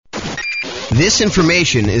This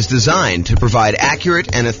information is designed to provide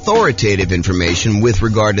accurate and authoritative information with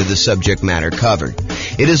regard to the subject matter covered.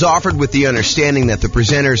 It is offered with the understanding that the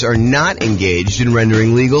presenters are not engaged in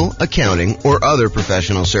rendering legal, accounting, or other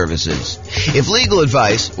professional services. If legal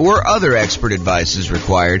advice or other expert advice is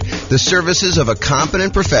required, the services of a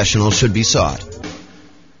competent professional should be sought.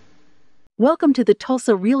 Welcome to the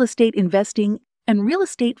Tulsa Real Estate Investing and Real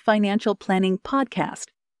Estate Financial Planning Podcast.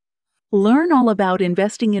 Learn all about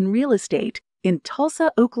investing in real estate in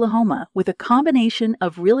Tulsa, Oklahoma, with a combination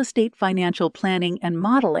of real estate financial planning and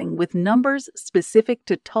modeling with numbers specific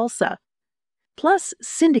to Tulsa, plus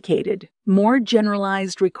syndicated, more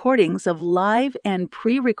generalized recordings of live and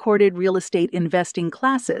pre-recorded real estate investing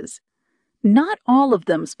classes, not all of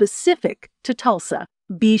them specific to Tulsa.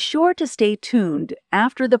 Be sure to stay tuned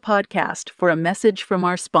after the podcast for a message from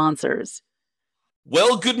our sponsors.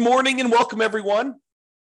 Well, good morning and welcome, everyone.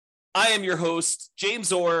 I am your host,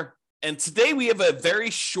 James Orr, and today we have a very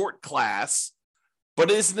short class, but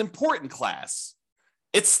it is an important class.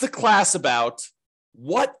 It's the class about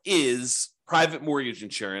what is private mortgage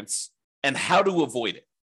insurance and how to avoid it.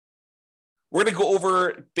 We're going to go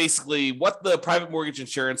over basically what the private mortgage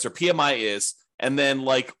insurance or PMI is, and then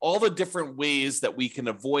like all the different ways that we can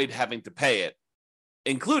avoid having to pay it,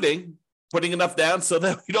 including putting enough down so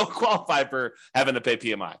that we don't qualify for having to pay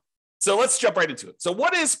PMI. So let's jump right into it. So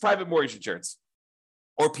what is private mortgage insurance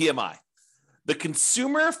or PMI? The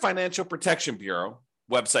Consumer Financial Protection Bureau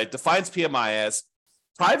website defines PMI as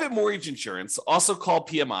private mortgage insurance, also called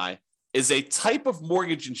PMI, is a type of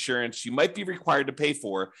mortgage insurance you might be required to pay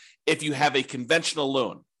for if you have a conventional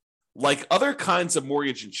loan. Like other kinds of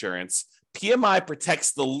mortgage insurance, PMI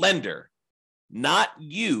protects the lender, not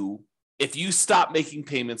you, if you stop making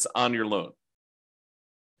payments on your loan.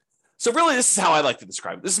 So really, this is how I like to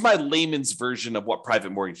describe it. This is my layman's version of what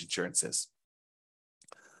private mortgage insurance is.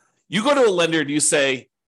 You go to a lender and you say,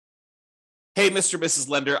 hey, Mr. and Mrs.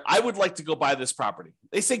 Lender, I would like to go buy this property.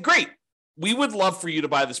 They say, great. We would love for you to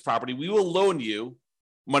buy this property. We will loan you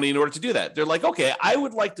money in order to do that. They're like, okay, I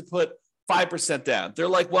would like to put 5% down. They're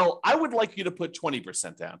like, well, I would like you to put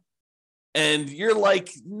 20% down. And you're like,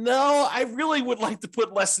 no, I really would like to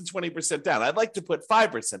put less than 20% down. I'd like to put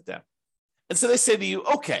 5% down. And so they say to you,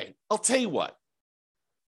 okay, I'll tell you what,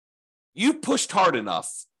 you pushed hard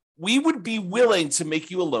enough. We would be willing to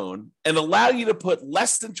make you a loan and allow you to put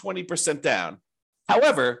less than 20% down.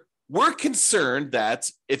 However, we're concerned that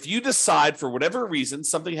if you decide for whatever reason,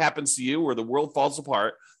 something happens to you or the world falls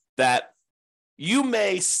apart, that you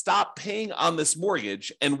may stop paying on this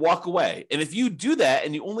mortgage and walk away. And if you do that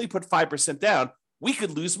and you only put 5% down, we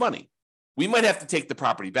could lose money. We might have to take the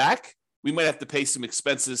property back. We might have to pay some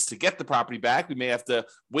expenses to get the property back. We may have to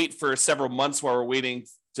wait for several months while we're waiting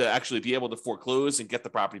to actually be able to foreclose and get the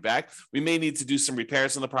property back. We may need to do some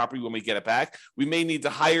repairs on the property when we get it back. We may need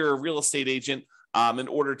to hire a real estate agent in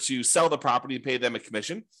order to sell the property and pay them a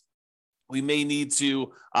commission. We may need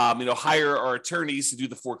to hire our attorneys to do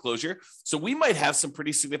the foreclosure. So we might have some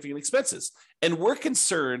pretty significant expenses. And we're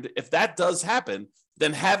concerned if that does happen,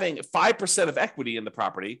 then having 5% of equity in the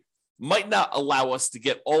property might not allow us to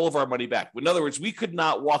get all of our money back. In other words, we could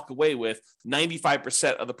not walk away with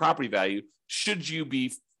 95% of the property value should you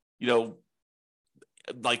be,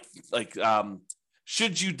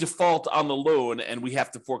 should you default on the loan and we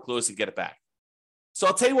have to foreclose and get it back. So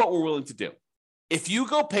I'll tell you what we're willing to do. If you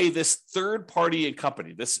go pay this third party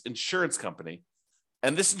company, this insurance company,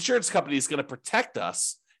 and this insurance company is going to protect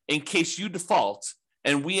us in case you default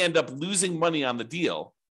and we end up losing money on the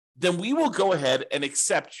deal, then we will go ahead and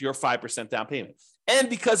accept your 5% down payment. And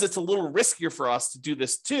because it's a little riskier for us to do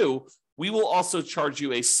this too, we will also charge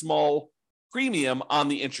you a small premium on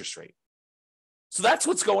the interest rate. So that's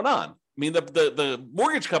what's going on. I mean, the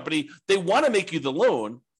mortgage company, they want to make you the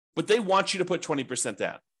loan, but they want you to put 20%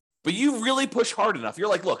 down. But you really push hard enough. You're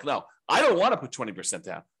like, look, no, I don't want to put 20%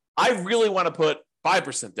 down. I really want to put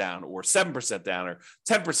 5% down or 7% down or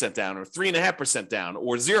 10% down or 3.5% down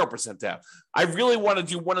or 0% down. I really want to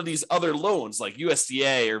do one of these other loans like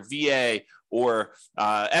USDA or VA or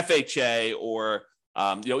FHA or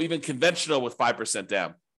even conventional with 5%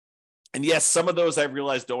 down. And yes, some of those I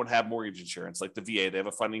realize don't have mortgage insurance, like the VA. They have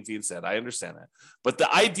a funding fee instead. I understand that. But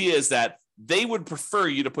the idea is that they would prefer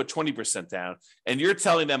you to put 20% down. And you're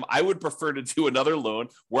telling them, I would prefer to do another loan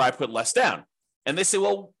where I put less down. And they say,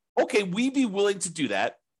 well, okay, we'd be willing to do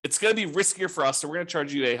that. It's going to be riskier for us. So we're going to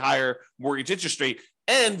charge you a higher mortgage interest rate.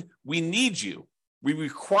 And we need you. We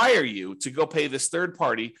require you to go pay this third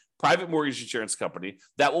party private mortgage insurance company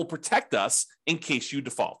that will protect us in case you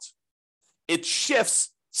default. It shifts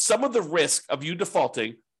some of the risk of you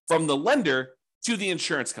defaulting from the lender to the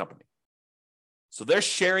insurance company. So they're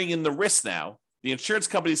sharing in the risk now. The insurance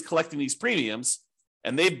company is collecting these premiums,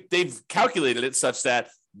 and they've calculated it such that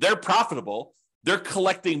they're profitable. They're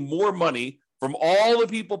collecting more money from all the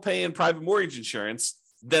people paying private mortgage insurance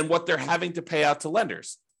than what they're having to pay out to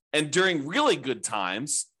lenders. And during really good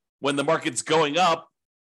times, when the market's going up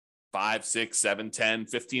 5, 6, 7, 10,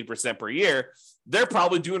 15% per year, they're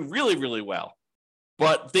probably doing really, really well.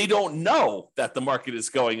 But they don't know that the market is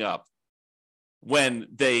going up when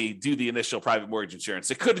they do the initial private mortgage insurance.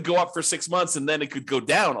 It could go up for 6 months and then it could go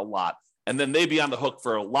down a lot. And then they'd be on the hook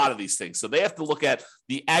for a lot of these things. So they have to look at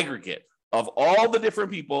the aggregate of all the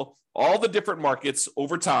different people, all the different markets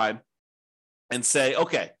over time and say,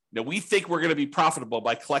 okay, now we think we're going to be profitable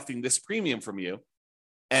by collecting this premium from you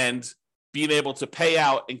and being able to pay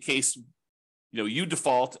out in case you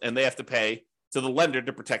default and they have to pay to the lender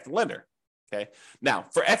to protect the lender. Okay. Now,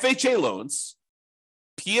 for FHA loans,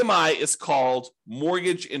 PMI is called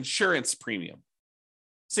mortgage insurance premium.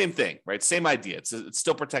 Same thing, right? Same idea. It's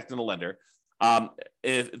still protecting the lender.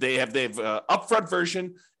 They have upfront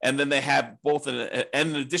version, and then they have both, and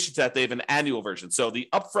in addition to that, they have an annual version. So the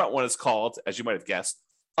upfront one is called, as you might have guessed,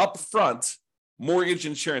 upfront mortgage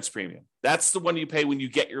insurance premium. That's the one you pay when you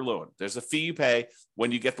get your loan. There's a fee you pay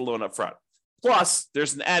when you get the loan upfront. Plus,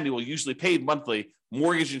 there's an annual, usually paid monthly,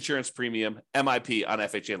 mortgage insurance premium, MIP, on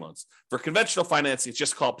FHA loans. For conventional financing, it's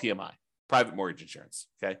just called PMI, private mortgage insurance.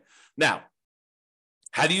 Okay. Now,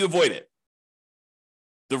 how do you avoid it?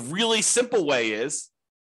 The really simple way is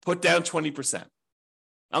put down 20%.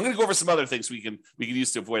 I'm going to go over some other things we can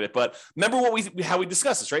use to avoid it. But remember how we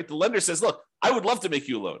discussed this, right? The lender says, look, I would love to make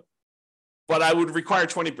you a loan, but I would require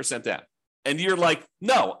 20% down. And you're like,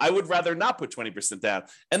 no, I would rather not put 20% down.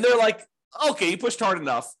 And they're like, okay, you pushed hard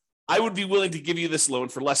enough. I would be willing to give you this loan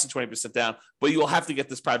for less than 20% down, but you will have to get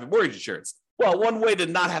this private mortgage insurance. Well, one way to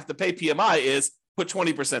not have to pay PMI is put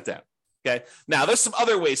 20% down. Okay. Now, there's some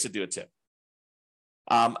other ways to do it too.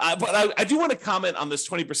 But I do want to comment on this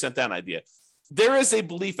 20% down idea. There is a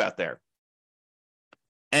belief out there,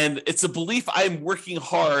 and it's a belief I'm working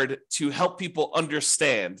hard to help people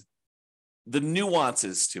understand the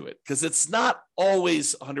nuances to it, because it's not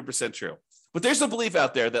always 100% true. But there's a belief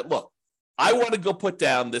out there that, look, I want to go put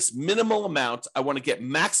down this minimal amount. I want to get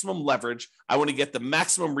maximum leverage. I want to get the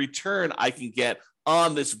maximum return I can get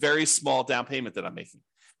on this very small down payment that I'm making.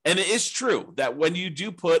 And it is true that when you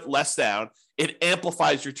do put less down, it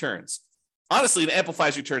amplifies returns. Honestly, it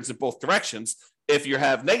amplifies returns in both directions. If you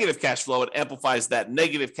have negative cash flow, it amplifies that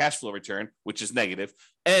negative cash flow return, which is negative.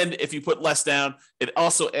 And if you put less down, it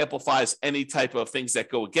also amplifies any type of things that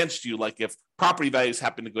go against you. Like if property values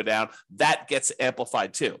happen to go down, that gets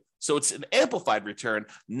amplified too. So it's an amplified return,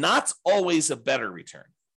 not always a better return.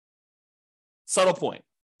 Subtle point,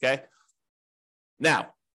 okay?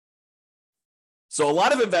 Now, so a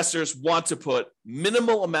lot of investors want to put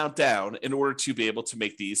minimal amount down in order to be able to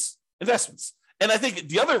make these investments. And I think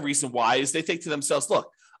the other reason why is they think to themselves,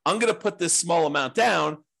 look, I'm going to put this small amount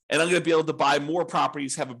down and I'm going to be able to buy more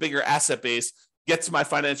properties, have a bigger asset base, get to my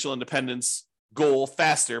financial independence goal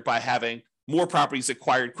faster by having more properties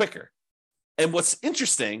acquired quicker. And what's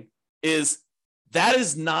interesting is that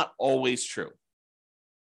is not always true.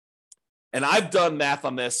 And I've done math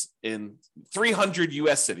on this in 300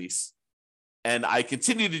 US cities. And I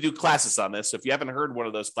continue to do classes on this. So if you haven't heard one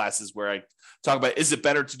of those classes where I talk about, is it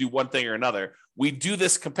better to do one thing or another? We do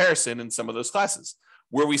this comparison in some of those classes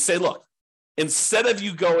where we say, look, instead of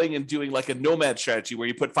you going and doing like a nomad strategy where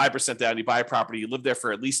you put 5% down, you buy a property, you live there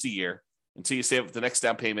for at least a year until you save up the next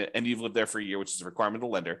down payment, and you've lived there for a year, which is a requirement of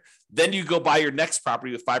the lender. Then you go buy your next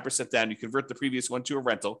property with 5% down, you convert the previous one to a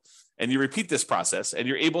rental, and you repeat this process, and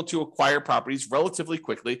you're able to acquire properties relatively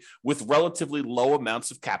quickly with relatively low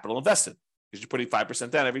amounts of capital invested, because you're putting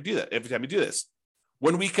 5% down every time you do this.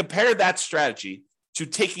 When we compare that strategy to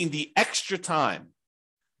taking the extra time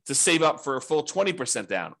to save up for a full 20%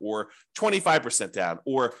 down or 25% down,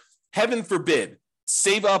 or heaven forbid,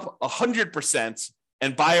 save up 100%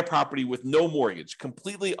 and buy a property with no mortgage,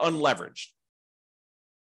 completely unleveraged,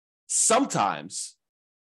 sometimes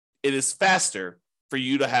it is faster for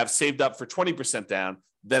you to have saved up for 20% down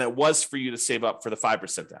than it was for you to save up for the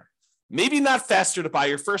 5% down. Maybe not faster to buy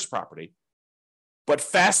your first property, but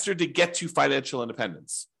faster to get to financial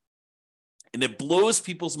independence. And it blows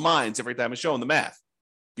people's minds every time I show them the math,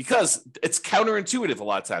 because it's counterintuitive a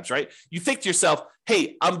lot of times, right? You think to yourself,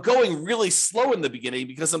 hey, I'm going really slow in the beginning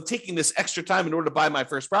because I'm taking this extra time in order to buy my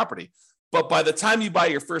first property. But by the time you buy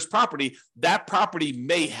your first property, that property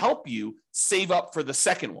may help you save up for the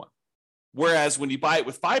second one. Whereas when you buy it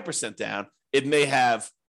with 5% down, it may have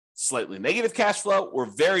slightly negative cash flow or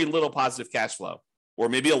very little positive cash flow, or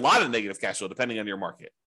maybe a lot of negative cash flow, depending on your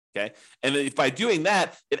market. Okay. And if by doing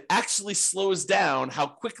that, it actually slows down how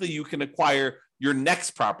quickly you can acquire your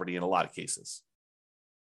next property in a lot of cases.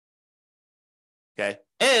 Okay.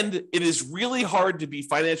 And it is really hard to be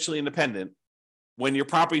financially independent when your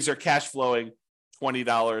properties are cash flowing $20,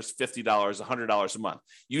 $50, $100 a month.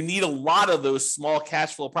 You need a lot of those small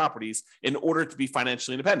cash flow properties in order to be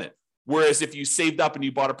financially independent. Whereas if you saved up and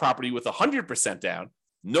you bought a property with 100% down,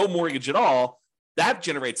 no mortgage at all, that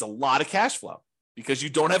generates a lot of cash flow because you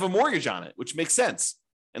don't have a mortgage on it, which makes sense.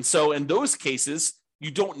 And so in those cases,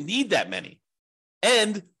 you don't need that many.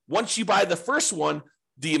 And once you buy the first one,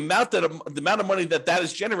 the amount of money that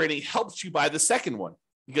is generating helps you buy the second one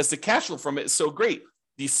because the cash flow from it is so great.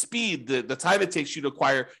 The speed, the time it takes you to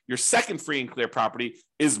acquire your second free and clear property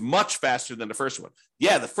is much faster than the first one.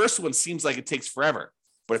 Yeah, the first one seems like it takes forever.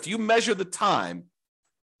 But if you measure the time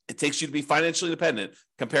it takes you to be financially independent,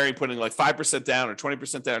 comparing putting like 5% down or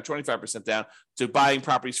 20% down or 25% down to buying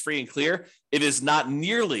properties free and clear, it is not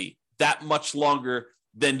nearly that much longer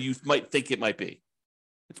than you might think it might be.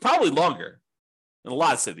 It's probably longer in a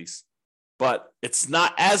lot of cities, but it's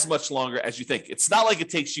not as much longer as you think. It's not like it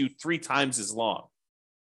takes you 3 times as long.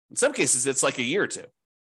 In some cases, it's like a year or two.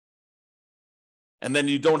 And then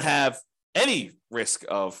you don't have any risk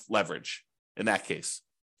of leverage in that case.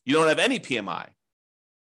 You don't have any PMI.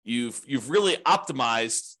 You've really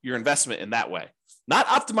optimized your investment in that way. Not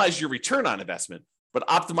optimize your return on investment, but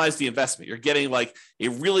optimize the investment. You're getting like a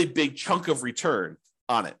really big chunk of return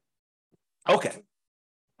on it. Okay.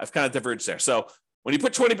 I've kind of diverged there. So when you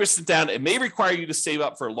put 20% down, it may require you to save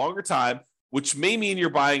up for a longer time, which may mean you're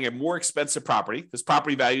buying a more expensive property because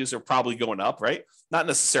property values are probably going up, right? Not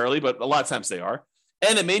necessarily, but a lot of times they are.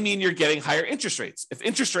 And it may mean you're getting higher interest rates. If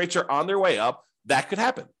interest rates are on their way up, that could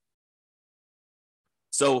happen.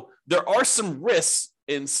 So there are some risks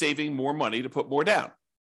in saving more money to put more down.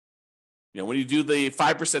 You know, when you do the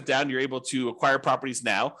 5% down, you're able to acquire properties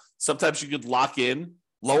now. Sometimes you could lock in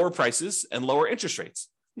lower prices and lower interest rates.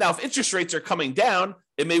 Now, if interest rates are coming down,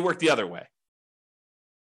 it may work the other way.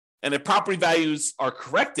 And if property values are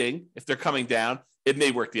correcting, if they're coming down, it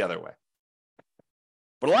may work the other way.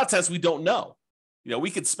 But a lot of times we don't know. You know,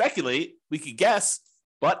 we could speculate, we could guess,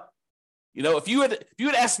 but you know, if you had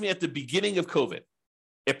asked me at the beginning of COVID,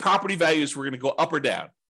 if property values were going to go up or down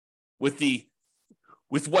with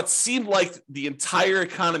what seemed like the entire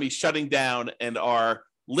economy shutting down and our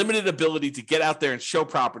limited ability to get out there and show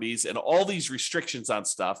properties and all these restrictions on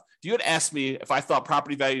stuff, if you had asked me if I thought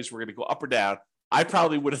property values were going to go up or down, I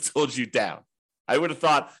probably would have told you down. I would have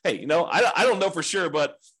thought, hey, you know, I don't know for sure,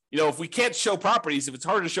 but you know, if we can't show properties, if it's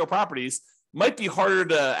harder to show properties, it might be harder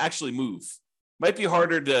to actually move. Might be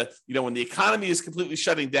harder to, you know, when the economy is completely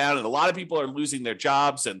shutting down and a lot of people are losing their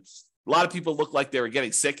jobs and a lot of people look like they were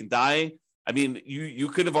getting sick and dying. I mean, you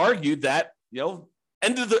could have argued that, you know,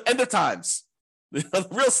 end of times, the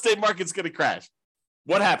real estate market's going to crash.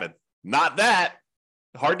 What happened? Not that.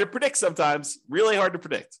 Hard to predict sometimes. Really hard to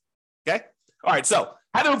predict. Okay. All right. So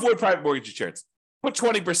how to avoid private mortgage insurance? Put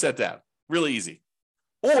 20% down. Really easy.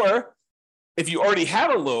 Or if you already have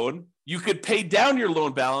a loan, you could pay down your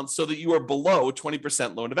loan balance so that you are below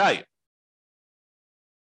 20% loan to value.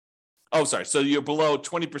 Oh, sorry. So you're below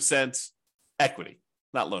 20% equity,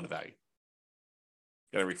 not loan to value.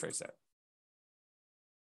 Got to rephrase that.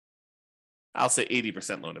 I'll say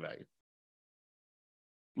 80% loan to value.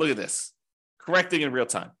 Look at this. Correcting in real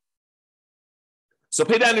time. So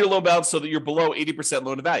pay down your loan balance so that you're below 80%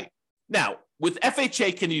 loan to value. Now, with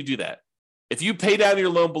FHA, can you do that? If you pay down your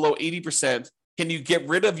loan below 80%, can you get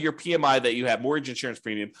rid of your PMI that you have, mortgage insurance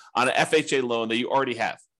premium, on an FHA loan that you already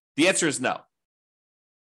have? The answer is no.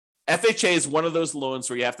 FHA is one of those loans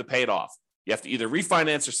where you have to pay it off. You have to either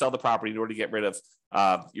refinance or sell the property in order to get rid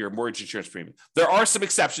of your mortgage insurance premium. There are some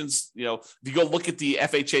exceptions. You know, if you go look at the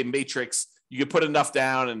FHA matrix, you can put enough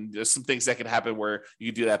down, and there's some things that can happen where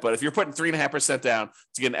you can do that. But if you're putting 3.5% down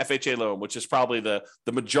to get an FHA loan, which is probably the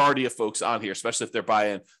majority of folks on here, especially if they're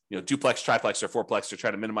buying, you know, duplex, triplex, or fourplex to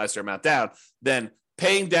try to minimize their amount down, then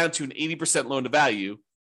paying down to an 80% loan to value,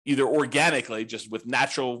 either organically, just with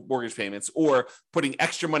natural mortgage payments, or putting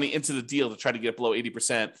extra money into the deal to try to get below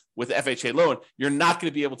 80% with the FHA loan, you're not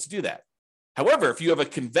going to be able to do that. However, if you have a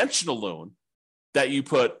conventional loan that you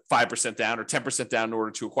put 5% down or 10% down in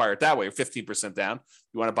order to acquire it that way, or 15% down,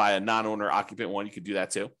 you want to buy a non-owner occupant one, you could do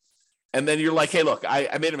that too. And then you're like, hey, look,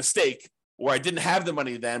 I made a mistake, or I didn't have the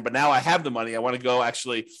money then, but now I have the money. I want to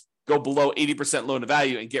go below 80% loan to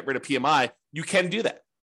value and get rid of PMI. You can do that.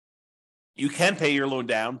 You can pay your loan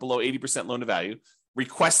down below 80% loan to value,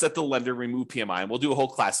 request that the lender remove PMI, and we'll do a whole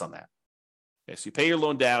class on that. Okay, so you pay your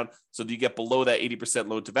loan down so that you get below that 80%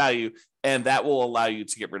 loan to value, and that will allow you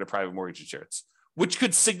to get rid of private mortgage insurance. which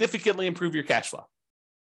could significantly improve your cash flow.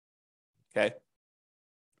 Okay.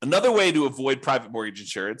 Another way to avoid private mortgage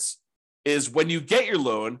insurance is when you get your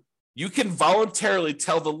loan, you can voluntarily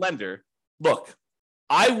tell the lender, look,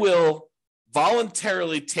 I will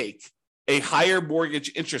voluntarily take a higher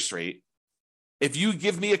mortgage interest rate if you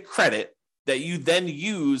give me a credit that you then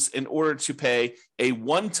use in order to pay a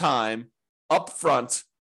one-time upfront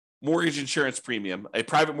mortgage insurance premium, a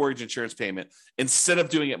private mortgage insurance payment, instead of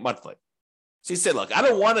doing it monthly. So you say, look, I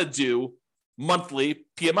don't want to do monthly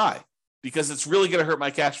PMI because it's really going to hurt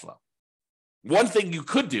my cash flow. One thing you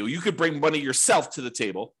could do, you could bring money yourself to the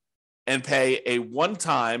table and pay a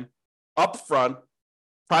one-time upfront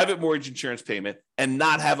private mortgage insurance payment and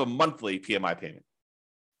not have a monthly PMI payment.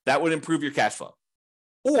 That would improve your cash flow.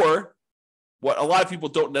 Or what a lot of people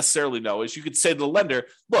don't necessarily know is you could say to the lender,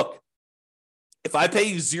 look, if I pay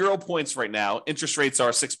you 0 points right now, interest rates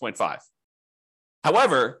are 6.5.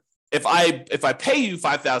 However, if I pay you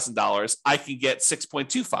 $5,000, I can get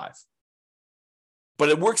 6.25. But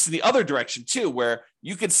it works in the other direction too, where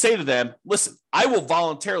you could say to them, listen, I will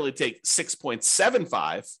voluntarily take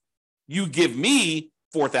 6.75. You give me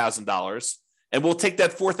 $4,000, and we'll take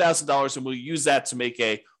that $4,000 and we'll use that to make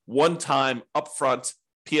a one-time upfront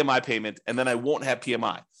PMI payment, and then I won't have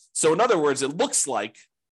PMI. So in other words, it looks like,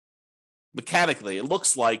 mechanically, it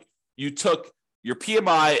looks like you took your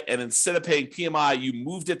PMI and instead of paying PMI, you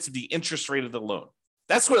moved it to the interest rate of the loan.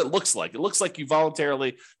 That's what it looks like. It looks like you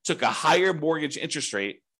voluntarily took a higher mortgage interest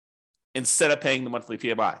rate instead of paying the monthly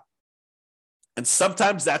PMI. And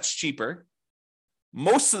sometimes that's cheaper.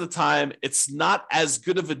 Most of the time, it's not as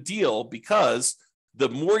good of a deal because the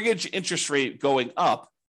mortgage interest rate going up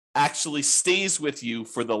actually stays with you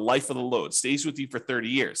for the life of the loan, stays with you for 30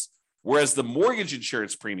 years. Whereas the mortgage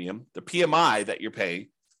insurance premium, the PMI that you're paying,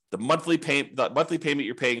 the monthly payment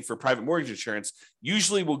you're paying for private mortgage insurance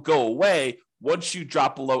usually will go away once you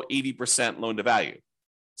drop below 80% loan to value.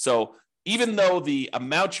 So even though the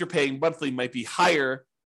amount you're paying monthly might be higher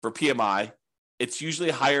for PMI, it's usually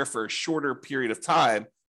higher for a shorter period of time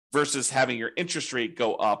versus having your interest rate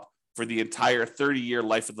go up for the entire 30-year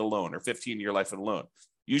life of the loan or 15-year life of the loan.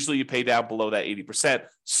 Usually you pay down below that 80%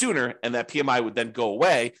 sooner, and that PMI would then go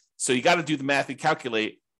away. So you got to do the math and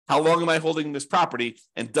calculate, how long am I holding this property,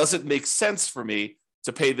 and does it make sense for me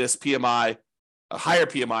to pay this PMI, a higher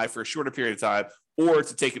PMI for a shorter period of time, or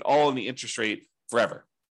to take it all in the interest rate forever?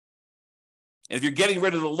 And if you're getting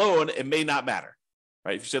rid of the loan, it may not matter,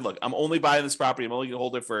 right? If you said, look, I'm only buying this property, I'm only going to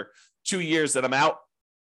hold it for 2 years, then I'm out,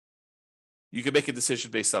 you can make a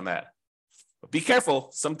decision based on that. But be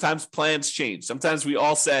careful. Sometimes plans change. Sometimes we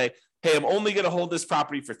all say, hey, I'm only going to hold this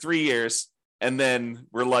property for 3 years. And then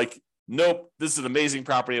we're like, nope, this is an amazing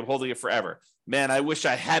property. I'm holding it forever. Man, I wish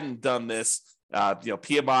I hadn't done this,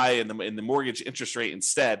 PMI and the mortgage interest rate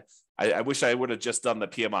instead. I wish I would have just done the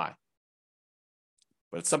PMI.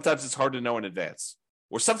 But sometimes it's hard to know in advance.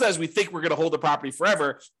 Or sometimes we think we're going to hold the property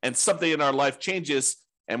forever and something in our life changes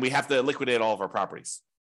and we have to liquidate all of our properties.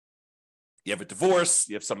 You have a divorce,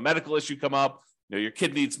 you have some medical issue come up, your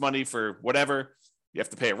kid needs money for whatever, you have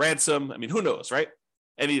to pay a ransom. I mean, who knows, right?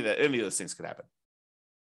 Any of those things could happen.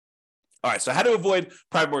 All right, so how to avoid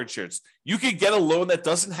private mortgage insurance? You could get a loan that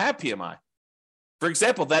doesn't have PMI. For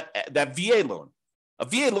example, that VA loan. A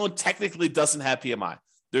VA loan technically doesn't have PMI.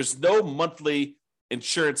 There's no monthly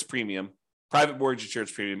insurance premium, private mortgage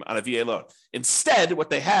insurance premium on a VA loan. Instead, what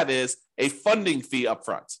they have is a funding fee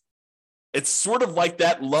upfront. It's sort of like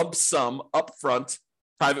that lump sum upfront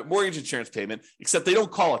private mortgage insurance payment, except they don't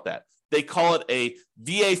call it that. They call it a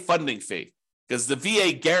VA funding fee because the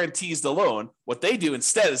VA guarantees the loan. What they do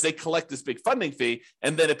instead is they collect this big funding fee,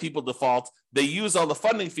 and then if people default, they use all the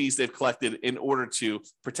funding fees they've collected in order to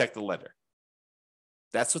protect the lender.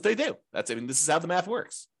 That's what they do. This is how the math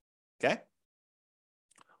works. Okay?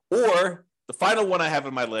 Or the final one I have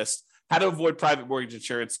on my list, how to avoid private mortgage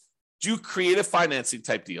insurance, do creative financing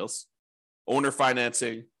type deals. Owner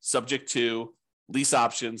financing, subject to, lease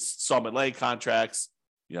options, installment loan contracts,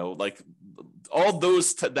 like all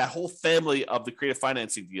those, that whole family of the creative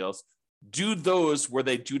financing deals, do those where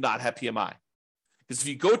they do not have PMI. Because if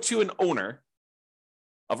you go to an owner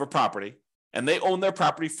of a property and they own their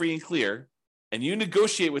property free and clear, and you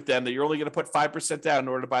negotiate with them that you're only going to put 5% down in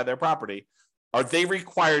order to buy their property, are they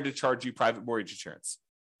required to charge you private mortgage insurance?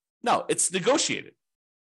 No, it's negotiated.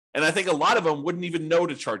 And I think a lot of them wouldn't even know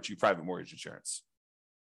to charge you private mortgage insurance.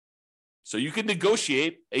 So you can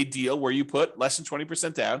negotiate a deal where you put less than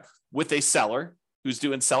 20% down with a seller who's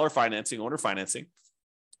doing seller financing, owner financing,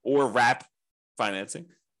 or wrap financing,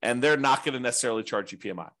 and they're not going to necessarily charge you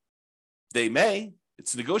PMI. They may,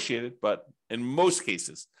 it's negotiated, but in most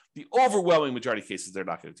cases, the overwhelming majority of cases, they're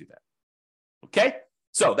not going to do that. Okay?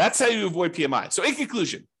 So that's how you avoid PMI. So in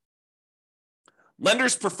conclusion,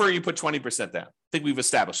 lenders prefer you put 20% down. I think we've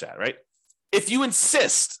established that, right? If you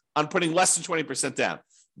insist on putting less than 20% down,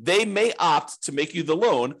 they may opt to make you the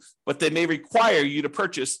loan, but they may require you to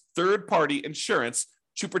purchase third-party insurance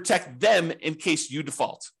to protect them in case you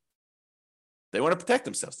default. They want to protect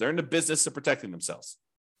themselves. They're in the business of protecting themselves.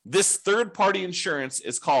 This third-party insurance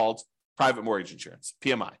is called private mortgage insurance,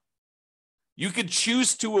 PMI. You could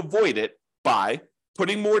choose to avoid it by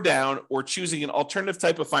putting more down or choosing an alternative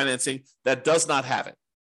type of financing that does not have it.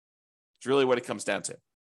 It's really what it comes down to.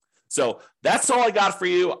 So that's all I got for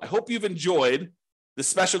you. I hope you've enjoyed this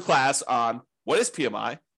special class on what is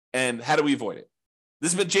PMI and how do we avoid it.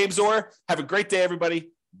 This has been James Orr. Have a great day,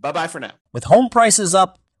 everybody. Bye-bye for now. With home prices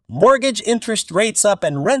up, mortgage interest rates up,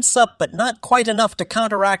 and rents up, but not quite enough to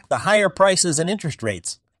counteract the higher prices and interest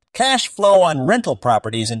rates, cash flow on rental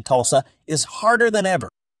properties in Tulsa is harder than ever.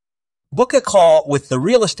 Book a call with the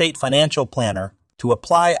Real Estate Financial Planner to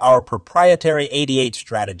apply our proprietary 88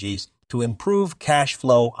 strategies to improve cash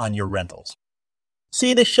flow on your rentals.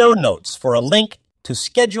 See the show notes for a link to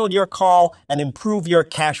schedule your call and improve your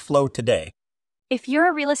cash flow today. If you're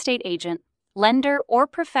a real estate agent, lender, or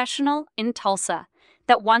professional in Tulsa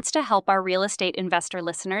that wants to help our real estate investor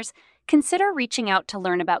listeners, consider reaching out to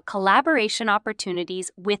learn about collaboration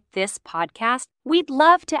opportunities with this podcast. We'd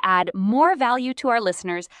love to add more value to our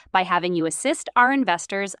listeners by having you assist our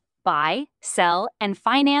investors buy, sell, and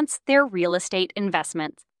finance their real estate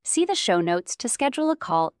investments. See the show notes to schedule a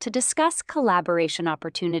call to discuss collaboration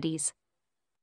opportunities.